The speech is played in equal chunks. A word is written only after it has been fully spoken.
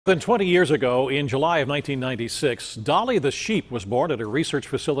More than 20 years ago, in July of 1996, Dolly the sheep was born at a research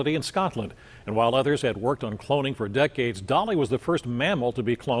facility in Scotland. And while others had worked on cloning for decades, Dolly was the first mammal to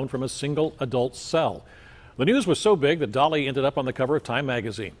be cloned from a single adult cell. The news was so big that Dolly ended up on the cover of Time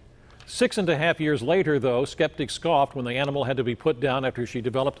magazine. 6.5 years later, though, skeptics scoffed when the animal had to be put down after she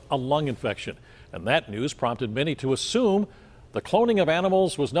developed a lung infection. And that news prompted many to assume the cloning of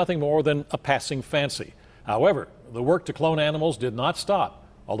animals was nothing more than a passing fancy. However, the work to clone animals did not stop,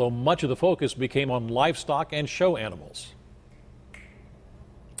 although much of the focus became on livestock and show animals.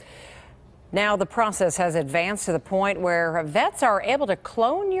 Now the process has advanced to the point where vets are able to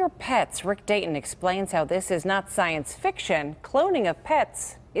clone your pets. Rick Dayton explains how this is not science fiction. Cloning of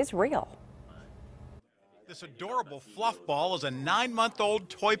pets is real. This adorable fluff ball is a 9-month-old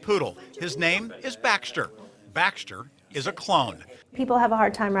toy poodle. His name is Baxter. Baxter is a clone. People have a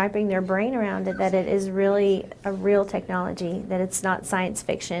hard time wrapping their brain around it, that it is really a real technology, that it's not science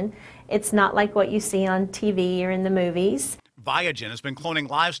fiction. It's not like what you see on TV or in the movies. Viagen has been cloning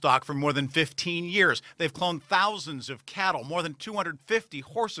livestock for more than 15 years. They've cloned thousands of cattle, more than 250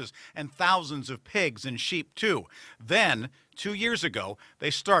 horses, and thousands of pigs and sheep too. Then, 2 years ago,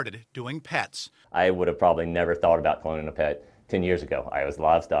 they started doing pets. I would have probably never thought about cloning a pet 10 years ago. I was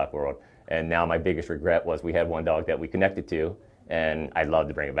livestock world. And now my biggest regret was we had one dog that we connected to, and I'd love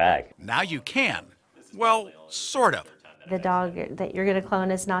to bring it back. Now you can. Well, sort of. The dog that you're going to clone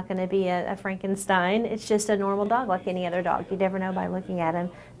is not going to be a Frankenstein. It's just a normal dog like any other dog. You never know by looking at him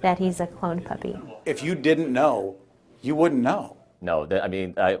that he's a cloned puppy. If you didn't know, you wouldn't know. No,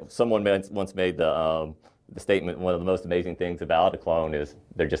 someone once made the statement, one of the most amazing things about a clone is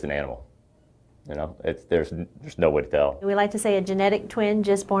they're just an animal. You know, there's no way to tell. We like to say a genetic twin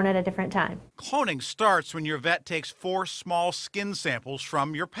just born at a different time. Cloning starts when your vet takes 4 small skin samples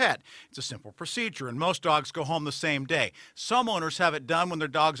from your pet. It's a simple procedure, and most dogs go home the same day. Some owners have it done when their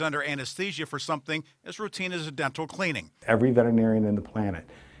dog's under anesthesia for something as routine as a dental cleaning. Every veterinarian on the planet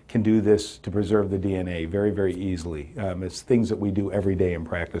can do this to preserve the DNA very, very easily. It's things that we do every day in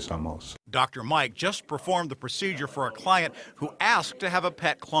practice almost. Dr. Mike just performed the procedure for a client who asked to have a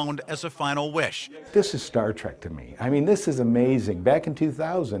pet cloned as a final wish. This is Star Trek to me. I mean, this is amazing. Back in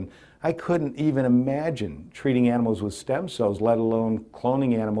 2000, I couldn't even imagine treating animals with stem cells, let alone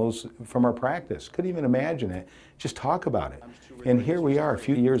cloning animals from our practice. Couldn't even imagine it. Just talk about it. And here we are a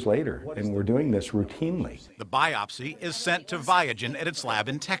few years later, and we're doing this routinely. The biopsy is sent to Viagen at its lab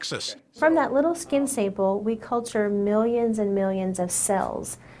in Texas. From that little skin sample, we culture millions and millions of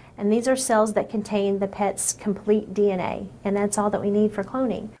cells. And these are cells that contain the pet's complete DNA, and that's all that we need for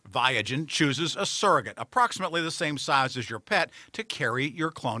cloning. Viagen chooses a surrogate, approximately the same size as your pet, to carry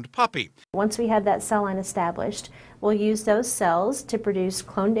your cloned puppy. Once we have that cell line established, we'll use those cells to produce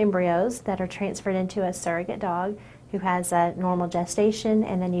cloned embryos that are transferred into a surrogate dog who has a normal gestation,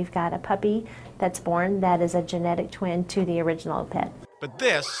 and then you've got a puppy that's born that is a genetic twin to the original pet. But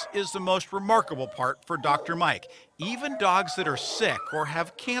this is the most remarkable part for Dr. Mike. Even dogs that are sick or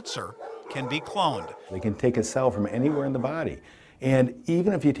have cancer can be cloned. They can take a cell from anywhere in the body. And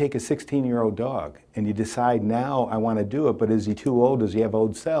even if you take a 16-year-old dog and you decide now I want to do it, but is he too old, does he have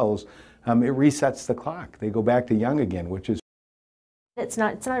old cells, it resets the clock. They go back to young again, which is It's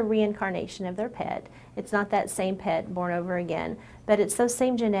not a reincarnation of their pet. It's not that same pet born over again, but it's those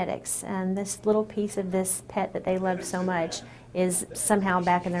same genetics, and this little piece of this pet that they loved so much is somehow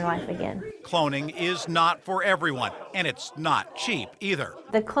back in their life again. Cloning is not for everyone, and it's not cheap either.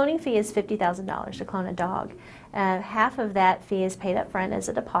 The cloning fee is $50,000 to clone a dog. Half of that fee is paid up front as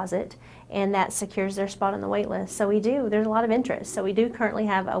a deposit, and that secures their spot on the wait list. So there's a lot of interest. So we do currently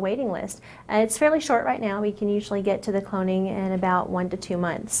have a waiting list. It's fairly short right now. We can usually get to the cloning in about 1 to 2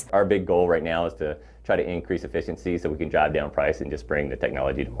 months. Our big goal right now is to try to increase efficiency so we can drive down price and just bring the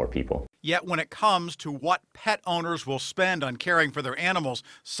technology to more people. Yet when it comes to what pet owners will spend on caring for their animals,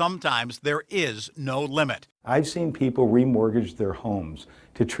 sometimes there is no limit. I've seen people remortgage their homes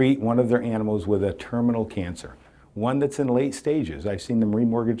to treat one of their animals with a terminal cancer. One that's in late stages. I've seen them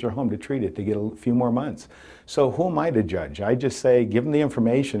remortgage their home to treat it to get a few more months. So who am I to judge? I just say give them the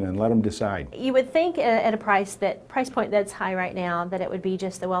information and let them decide. You would think at a price point that's high right now that it would be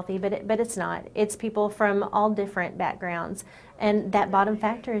just the wealthy, but it's not. It's people from all different backgrounds, and that bottom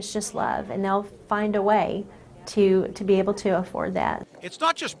factor is just love, and they'll find a way to be able to afford that. It's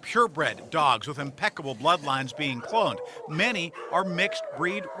not just purebred dogs with impeccable bloodlines being cloned. Many are mixed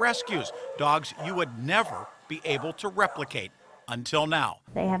breed rescues, dogs you would never be able to replicate until now.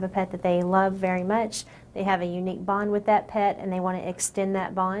 They have a pet that they love very much. They have a unique bond with that pet, and they want to extend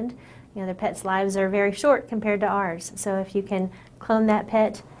that bond. You know, their pets' lives are very short compared to ours. So if you can clone that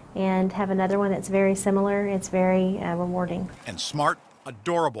pet and have another one that's very similar, it's very rewarding. And smart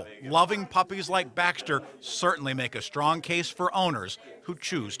Adorable, loving puppies like Baxter certainly make a strong case for owners who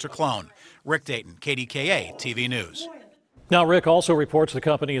choose to clone. Rick Dayton, KDKA-TV News. Now, Rick also reports the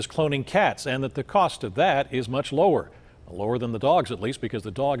company is cloning cats and that the cost of that is much lower. Lower than the dogs, at least, because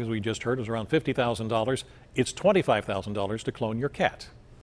the dog, as we just heard, is around $50,000. It's $25,000 to clone your cat.